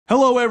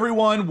Hello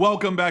everyone,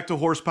 welcome back to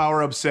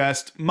Horsepower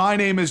Obsessed. My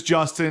name is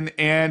Justin,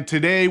 and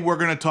today we're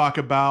going to talk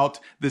about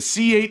the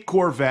C8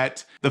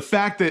 Corvette, the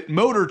fact that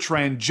Motor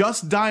Trend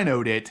just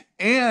dynoed it,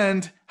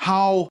 and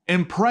how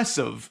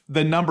impressive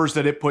the numbers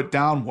that it put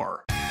down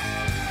were.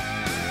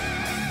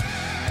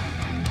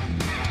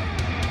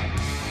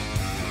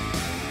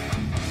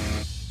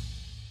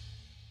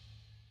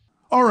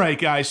 Alright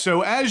guys,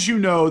 so as you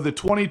know, the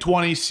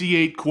 2020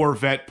 C8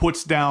 Corvette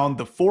puts down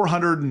the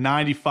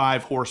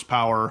 495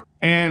 horsepower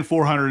and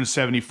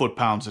 470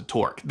 foot-pounds of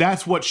torque.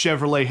 That's what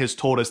Chevrolet has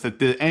told us that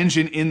the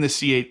engine in the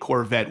C8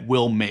 Corvette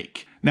will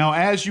make. Now,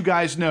 as you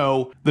guys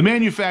know, the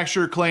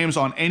manufacturer claims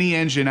on any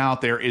engine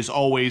out there is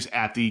always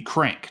at the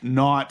crank,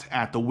 not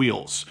at the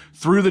wheels.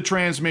 Through the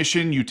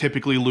transmission, you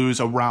typically lose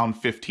around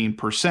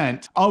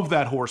 15% of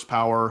that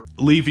horsepower,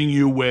 leaving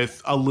you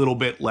with a little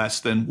bit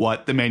less than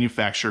what the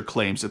manufacturer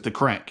claims at the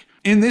crank.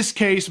 In this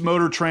case,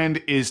 Motor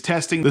Trend is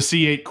testing the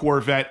C8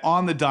 Corvette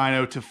on the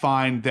dyno to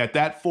find that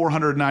that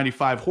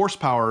 495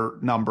 horsepower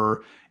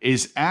number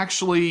is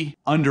actually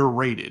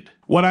underrated.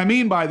 What I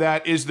mean by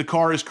that is the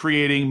car is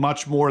creating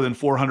much more than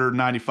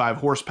 495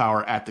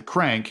 horsepower at the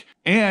crank,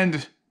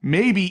 and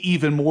maybe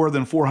even more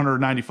than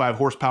 495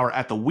 horsepower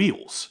at the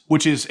wheels,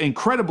 which is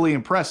incredibly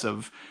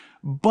impressive.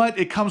 But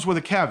it comes with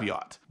a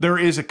caveat. There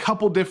is a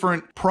couple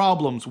different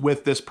problems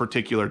with this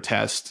particular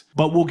test,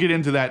 but we'll get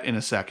into that in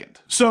a second.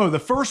 So the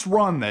first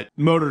run that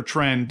Motor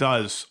Trend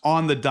does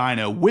on the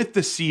dyno with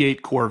the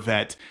C8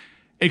 Corvette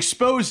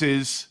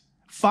exposes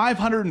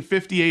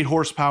 558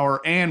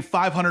 horsepower and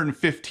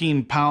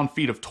 515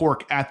 pound-feet of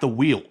torque at the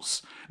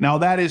wheels. Now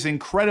that is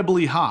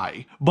incredibly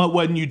high, but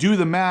when you do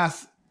the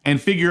math and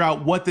figure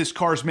out what this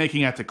car is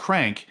making at the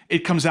crank, it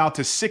comes out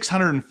to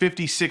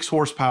 656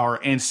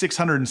 horsepower and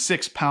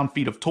 606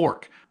 pound-feet of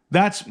torque.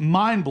 That's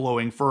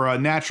mind-blowing for a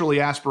naturally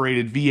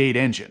aspirated V8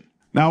 engine.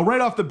 Now, right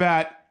off the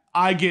bat,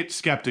 I get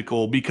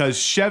skeptical because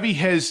Chevy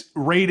has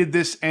rated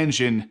this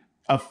engine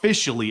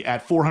officially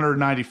at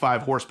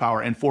 495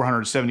 horsepower and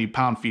 470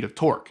 pound-feet of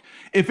torque.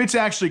 If it's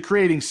actually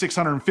creating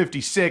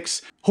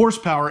 656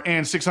 horsepower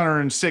and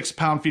 606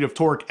 pound-feet of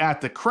torque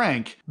at the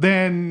crank,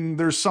 then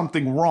there's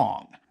something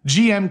wrong.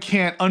 GM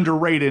can't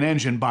underrate an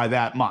engine by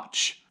that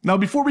much. Now,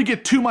 before we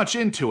get too much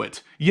into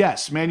it,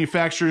 yes,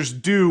 manufacturers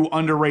do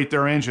underrate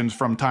their engines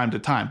from time to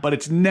time, but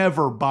it's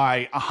never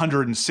by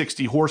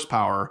 160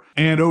 horsepower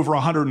and over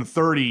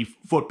 130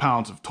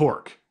 foot-pounds of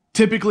torque.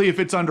 Typically, if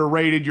it's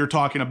underrated, you're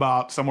talking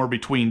about somewhere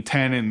between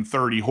 10 and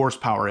 30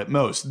 horsepower at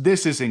most.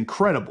 This is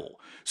incredible.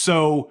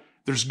 So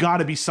there's got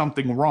to be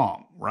something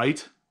wrong,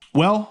 right?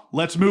 Well,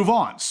 let's move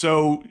on.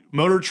 So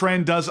Motor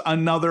Trend does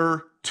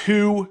another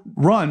 2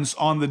 runs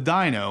on the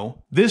dyno.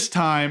 This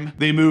time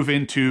they move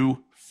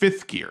into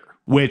 5th gear,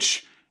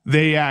 which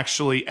they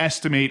actually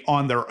estimate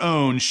on their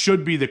own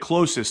should be the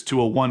closest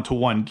to a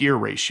 1-to-1 gear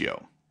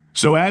ratio.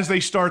 So as they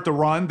start the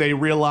run, they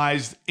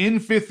realize in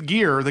 5th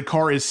gear, the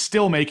car is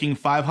still making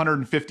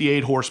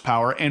 558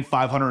 horsepower and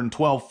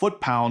 512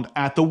 foot-pound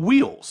at the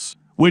wheels,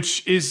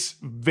 which is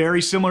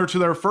very similar to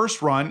their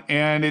first run,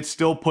 and it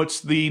still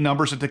puts the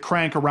numbers at the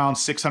crank around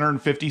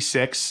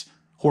 656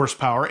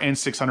 horsepower and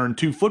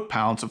 602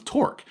 foot-pounds of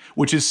torque,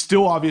 which is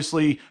still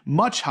obviously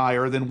much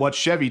higher than what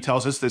Chevy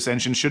tells us this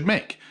engine should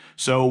make.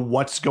 So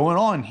what's going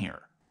on here?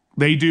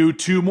 They do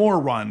 2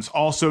 more runs,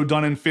 also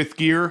done in 5th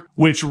gear,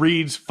 which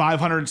reads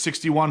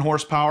 561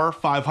 horsepower,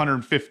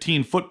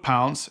 515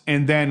 foot-pounds,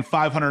 and then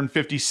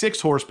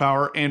 556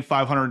 horsepower and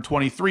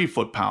 523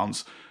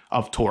 foot-pounds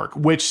of torque,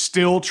 which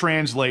still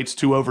translates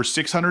to over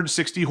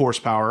 660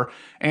 horsepower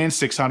and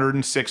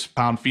 606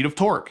 pound-feet of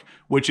torque,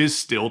 which is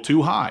still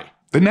too high.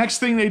 The next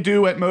thing they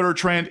do at Motor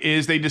Trend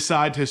is they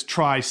decide to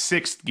try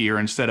 6th gear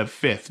instead of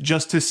 5th,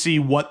 just to see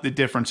what the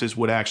differences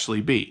would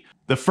actually be.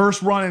 The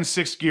first run in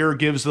 6th gear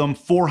gives them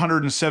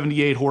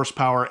 478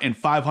 horsepower and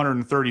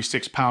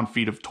 536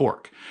 pound-feet of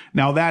torque.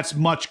 Now that's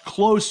much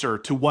closer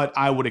to what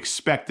I would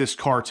expect this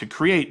car to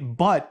create,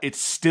 but it's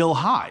still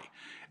high.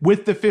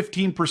 With the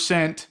 15%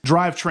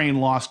 drivetrain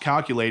loss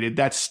calculated,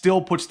 that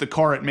still puts the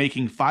car at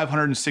making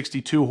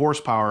 562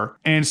 horsepower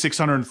and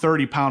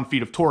 630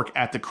 pound-feet of torque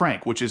at the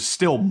crank, which is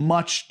still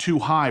much too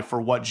high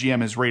for what GM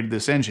has rated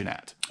this engine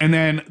at. And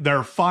then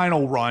their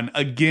final run,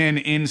 again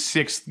in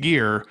 6th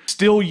gear,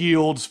 still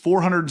yields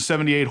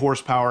 478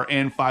 horsepower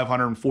and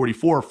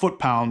 544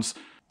 foot-pounds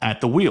at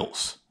the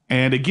wheels.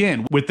 And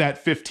again, with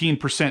that 15%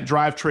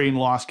 drivetrain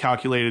loss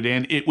calculated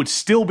in, it would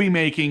still be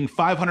making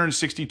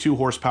 562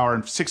 horsepower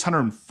and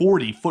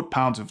 640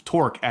 foot-pounds of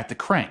torque at the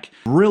crank.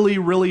 Really,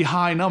 really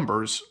high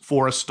numbers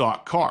for a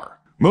stock car.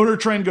 Motor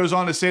Trend goes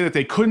on to say that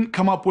they couldn't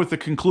come up with a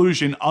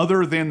conclusion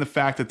other than the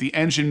fact that the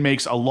engine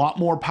makes a lot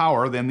more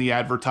power than the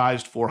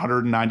advertised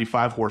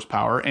 495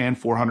 horsepower and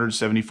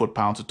 470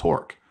 foot-pounds of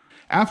torque.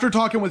 After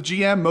talking with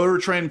GM, Motor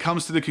Trend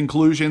comes to the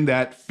conclusion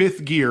that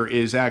 5th gear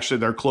is actually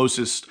their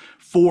closest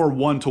for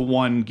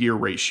 1-to-1 gear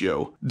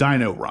ratio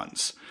dyno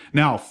runs.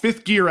 Now,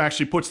 5th gear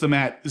actually puts them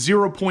at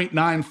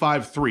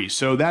 0.953,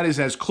 so that is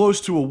as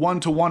close to a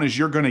 1-to-1 as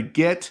you're going to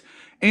get.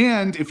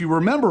 And if you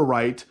remember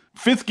right,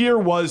 Fifth gear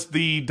was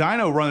the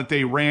dyno run that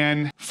they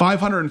ran,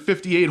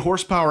 558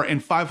 horsepower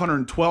and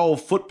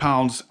 512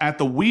 foot-pounds at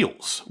the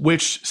wheels,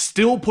 which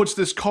still puts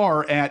this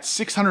car at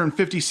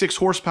 656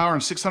 horsepower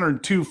and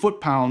 602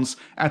 foot-pounds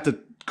at the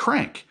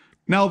crank.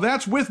 Now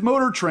that's with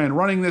Motor Trend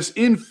running this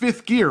in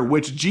fifth gear,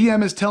 which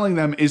GM is telling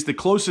them is the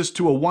closest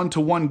to a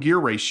 1-to-1 gear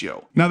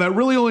ratio. Now that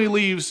really only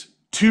leaves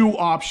two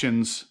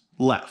options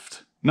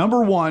left.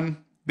 Number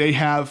one, they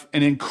have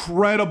an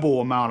incredible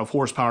amount of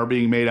horsepower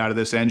being made out of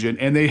this engine,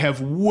 and they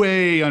have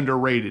way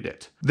underrated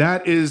it.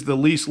 That is the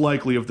least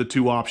likely of the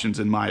two options,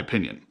 in my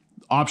opinion.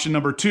 Option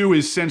number two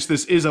is, since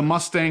this is a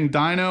Mustang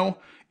dyno,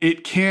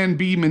 it can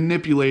be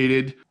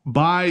manipulated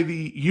by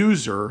the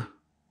user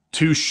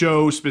to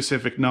show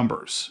specific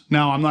numbers.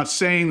 Now, I'm not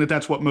saying that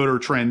that's what Motor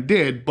Trend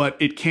did, but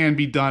it can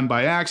be done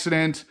by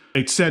accident,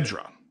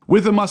 etc.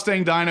 With the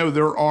Mustang dyno,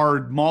 there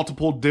are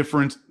multiple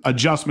different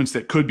adjustments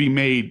that could be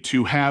made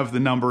to have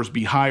the numbers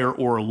be higher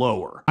or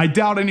lower. I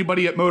doubt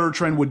anybody at Motor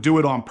Trend would do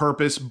it on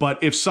purpose,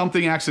 but if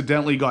something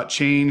accidentally got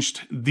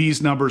changed,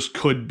 these numbers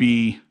could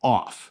be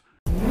off.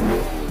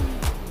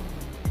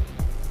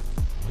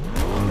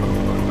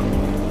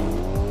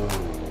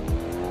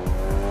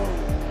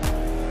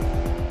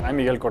 I'm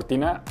Miguel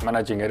Cortina,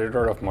 Managing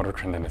Editor of Motor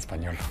Trend en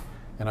Español.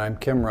 And I'm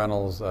Kim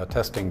Reynolds,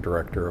 Testing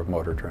Director of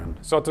Motor Trend.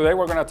 So today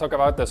we're going to talk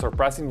about the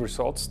surprising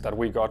results that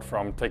we got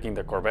from taking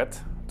the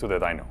Corvette to the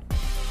dyno.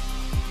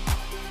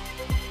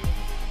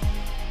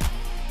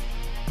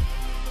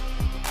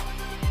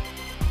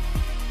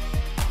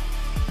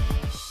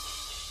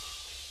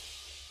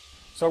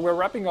 So we're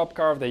wrapping up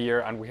Car of the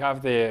Year and we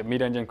have the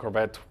mid-engine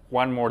Corvette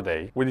one more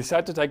day. We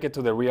decided to take it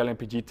to the real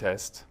MPG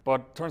test,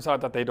 but turns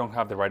out that they don't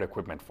have the right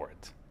equipment for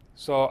it.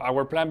 So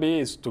our plan B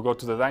is to go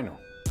to the dyno.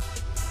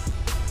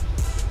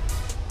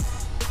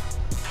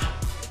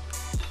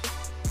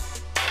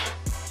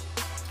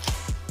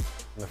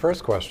 The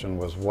first question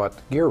was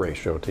what gear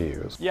ratio to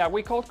use. Yeah,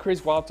 we called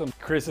Chris Walton.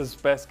 Chris's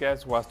best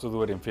guess was to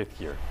do it in fifth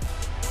gear.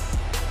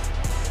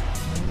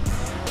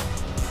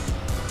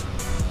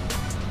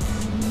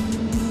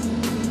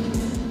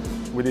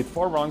 We did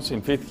 4 runs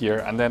in fifth gear,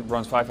 and then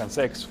runs 5 and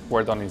 6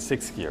 were done in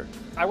sixth gear.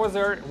 I was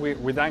there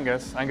with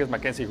Angus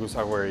Mackenzie, who's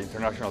our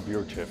international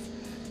bureau chief,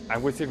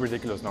 and we see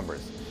ridiculous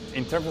numbers.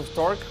 In terms of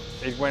torque,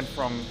 it went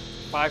from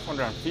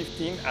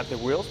 515 at the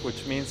wheels,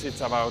 which means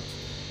it's about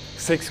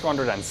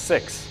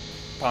 606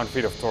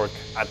 pound-feet of torque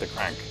at the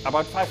crank.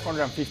 About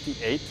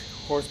 558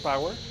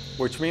 horsepower,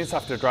 which means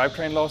after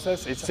drivetrain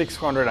losses, it's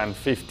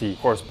 650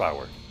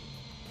 horsepower.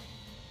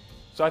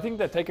 So I think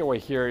the takeaway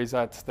here is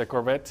that the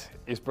Corvette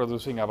is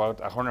producing about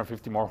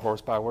 150 more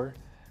horsepower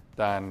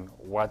than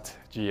what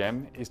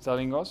GM is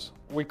telling us.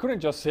 We couldn't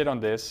just sit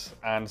on this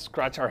and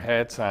scratch our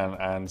heads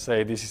and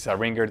say this is a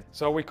ringer.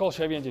 So we called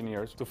Chevy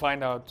engineers to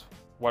find out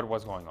what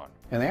was going on.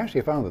 And they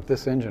actually found that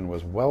this engine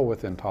was well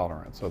within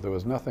tolerance, so there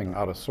was nothing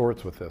out of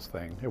sorts with this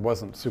thing. It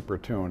wasn't super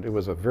tuned. It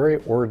was a very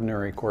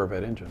ordinary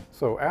Corvette engine.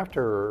 So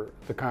after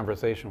the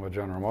conversation with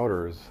General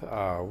Motors,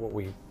 what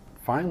we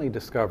finally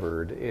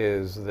discovered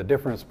is the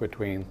difference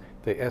between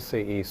the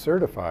SAE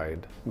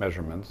certified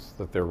measurements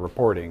that they're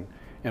reporting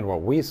and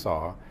what we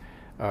saw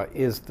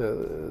is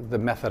the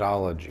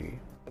methodology.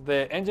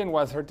 The engine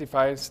was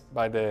certified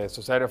by the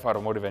Society of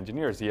Automotive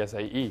Engineers, the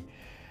SAE.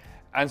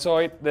 And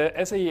so the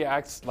SAE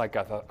acts like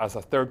as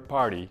a third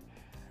party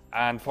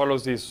and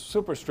follows these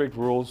super strict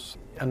rules.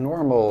 A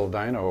normal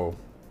dyno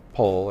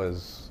pull,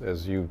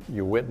 as you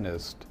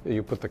witnessed,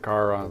 you put the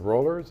car on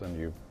rollers and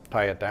you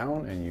tie it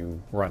down and you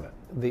run it.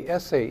 The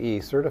SAE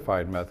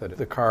certified method,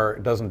 the car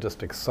doesn't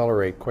just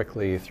accelerate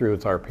quickly through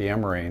its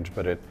RPM range,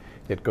 but it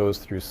goes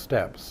through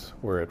steps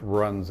where it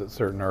runs at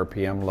certain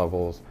RPM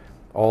levels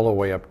all the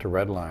way up to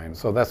red line.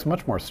 So that's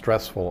much more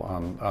stressful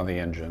on the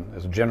engine.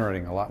 It's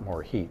generating a lot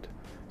more heat.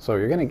 So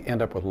you're going to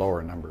end up with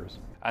lower numbers.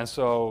 And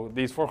so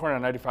these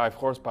 495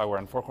 horsepower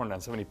and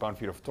 470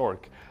 pound-feet of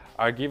torque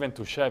are given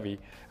to Chevy,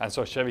 and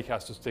so Chevy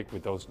has to stick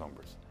with those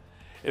numbers.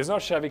 It's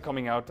not Chevy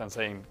coming out and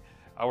saying,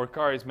 our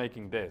car is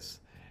making this.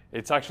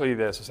 It's actually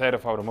the Society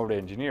of Automotive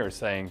Engineers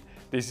saying,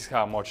 this is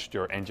how much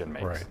your engine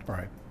makes. Right,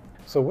 right.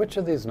 So which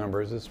of these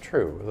numbers is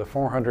true? The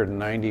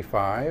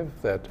 495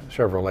 that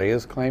Chevrolet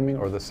is claiming,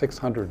 or the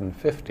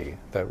 650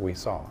 that we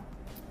saw?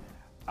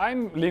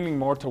 I'm leaning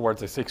more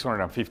towards the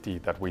 650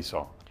 that we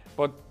saw,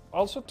 but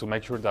also to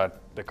make sure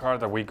that the car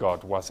that we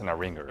got wasn't a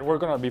ringer. We're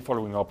going to be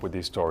following up with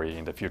this story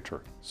in the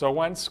future. So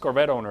once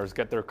Corvette owners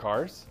get their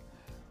cars,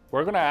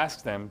 we're going to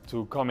ask them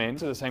to come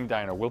into the same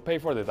dyno. We'll pay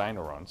for the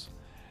dyno runs,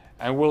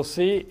 and we'll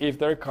see if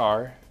their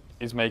car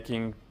is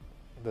making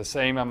the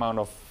same amount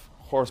of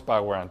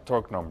horsepower and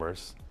torque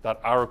numbers that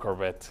our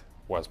Corvette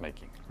was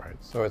making. Right,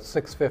 so it's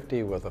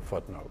 650 with a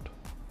footnote.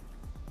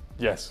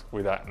 Yes,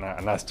 with an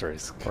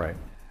asterisk. Right.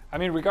 I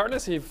mean,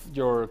 regardless if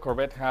your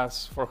Corvette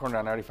has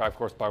 495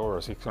 horsepower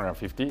or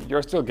 650,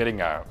 you're still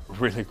getting a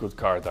really good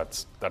car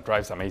that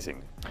drives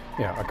amazing.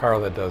 Yeah, a car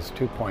that does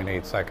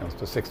 2.8 seconds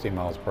to 60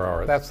 miles per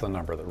hour, that's the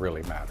number that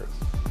really matters.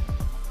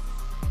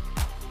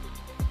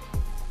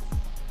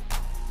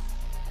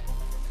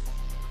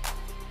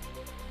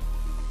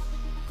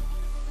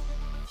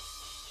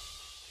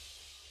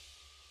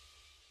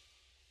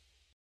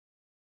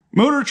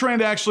 Motor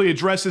Trend actually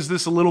addresses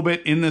this a little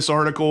bit in this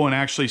article and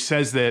actually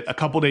says that a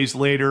couple days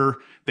later,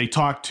 they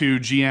talked to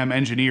GM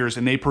engineers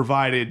and they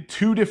provided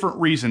two different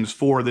reasons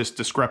for this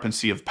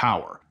discrepancy of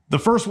power. The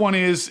first one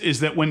is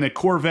that when the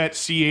Corvette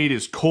C8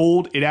 is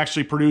cold, it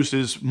actually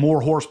produces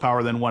more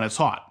horsepower than when it's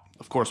hot.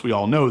 Of course, we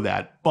all know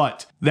that,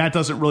 but that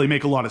doesn't really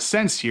make a lot of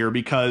sense here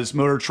because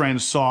Motor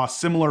Trend saw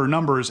similar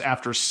numbers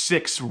after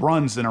 6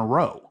 runs in a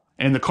row,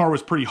 and the car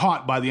was pretty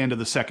hot by the end of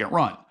the second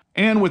run.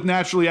 And with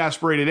naturally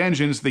aspirated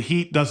engines, the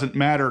heat doesn't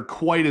matter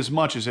quite as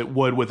much as it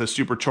would with a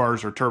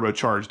supercharged or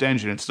turbocharged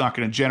engine. It's not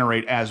going to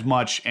generate as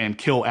much and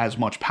kill as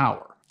much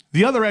power.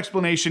 The other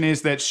explanation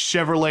is that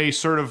Chevrolet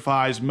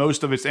certifies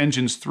most of its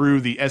engines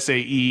through the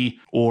SAE,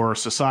 or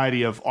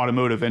Society of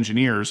Automotive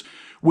Engineers,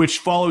 which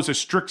follows a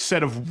strict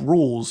set of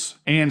rules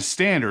and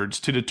standards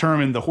to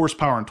determine the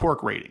horsepower and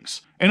torque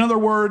ratings. In other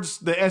words,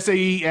 the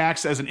SAE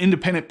acts as an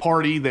independent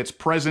party that's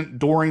present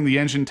during the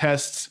engine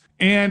tests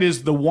and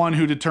is the one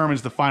who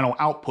determines the final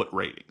output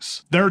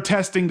ratings. Their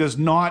testing does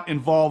not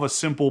involve a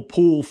simple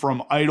pull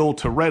from idle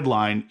to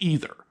redline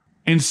either.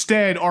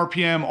 Instead,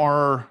 RPM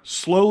are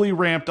slowly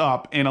ramped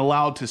up and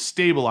allowed to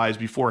stabilize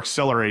before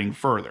accelerating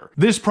further.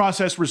 This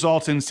process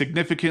results in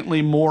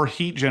significantly more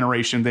heat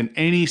generation than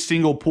any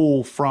single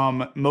pull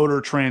from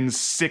Motor Trend's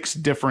 6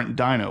 different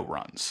dyno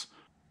runs.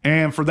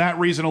 And for that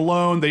reason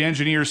alone, the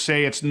engineers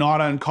say it's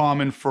not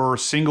uncommon for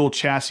single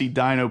chassis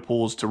dyno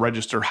pulls to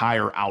register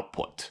higher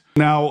output.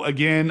 Now,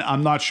 again,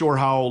 I'm not sure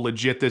how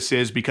legit this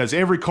is because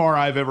every car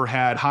I've ever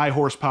had, high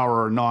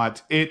horsepower or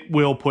not, it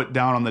will put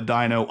down on the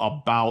dyno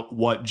about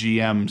what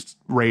GM's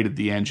rated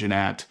the engine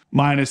at,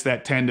 minus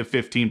that 10 to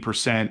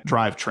 15%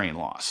 drivetrain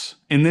loss.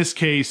 In this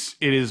case,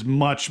 it is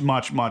much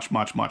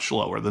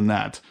lower than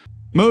that.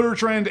 Motor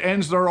Trend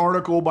ends their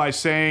article by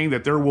saying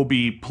that there will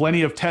be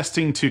plenty of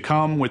testing to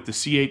come with the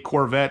C8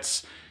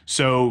 Corvettes,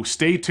 so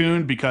stay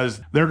tuned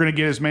because they're going to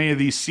get as many of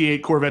these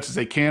C8 Corvettes as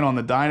they can on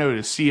the dyno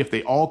to see if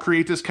they all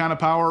create this kind of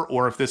power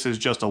or if this is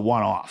just a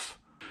one-off.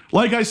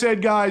 Like I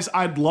said, guys,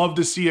 I'd love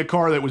to see a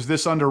car that was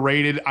this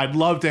underrated. I'd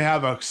love to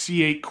have a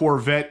C8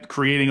 Corvette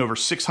creating over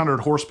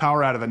 600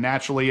 horsepower out of a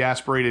naturally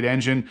aspirated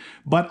engine,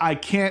 but I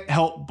can't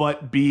help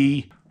but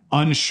be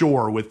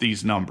unsure with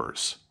these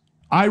numbers.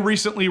 I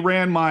recently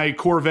ran my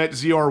Corvette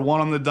ZR1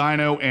 on the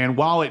dyno, and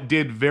while it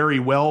did very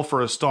well for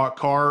a stock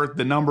car,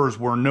 the numbers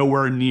were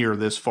nowhere near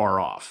this far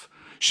off.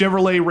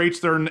 Chevrolet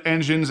rates their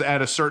engines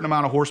at a certain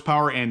amount of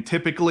horsepower, and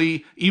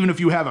typically, even if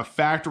you have a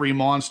factory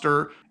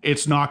monster,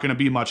 it's not going to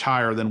be much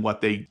higher than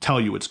what they tell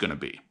you it's going to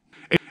be.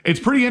 It's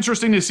pretty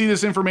interesting to see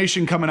this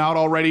information coming out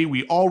already.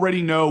 We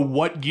already know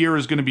what gear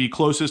is going to be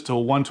closest to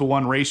a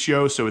 1-to-1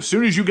 ratio. So as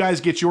soon as you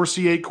guys get your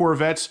C8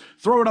 Corvettes,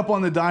 throw it up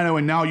on the dyno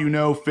and now you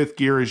know 5th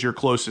gear is your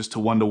closest to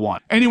 1-to-1.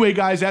 Anyway,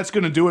 guys, that's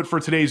going to do it for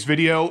today's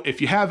video.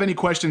 If you have any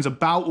questions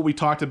about what we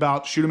talked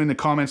about, shoot them in the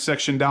comments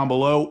section down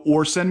below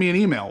or send me an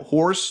email,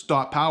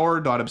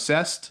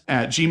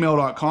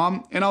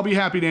 horse.power.obsessed@gmail.com, and I'll be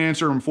happy to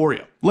answer them for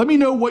you. Let me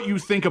know what you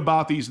think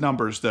about these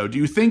numbers, though. Do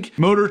you think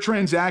Motor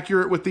Trend's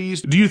accurate with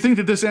these? Do you think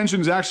that this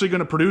engine's actually going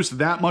to produce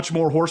that much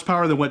more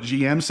horsepower than what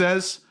GM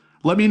says?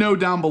 Let me know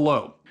down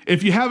below.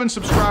 If you haven't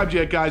subscribed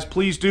yet, guys,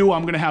 please do.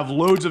 I'm going to have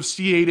loads of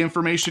C8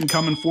 information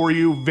coming for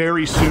you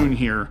very soon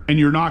here, and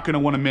you're not going to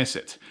want to miss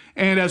it.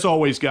 And as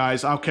always,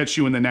 guys, I'll catch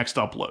you in the next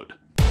upload.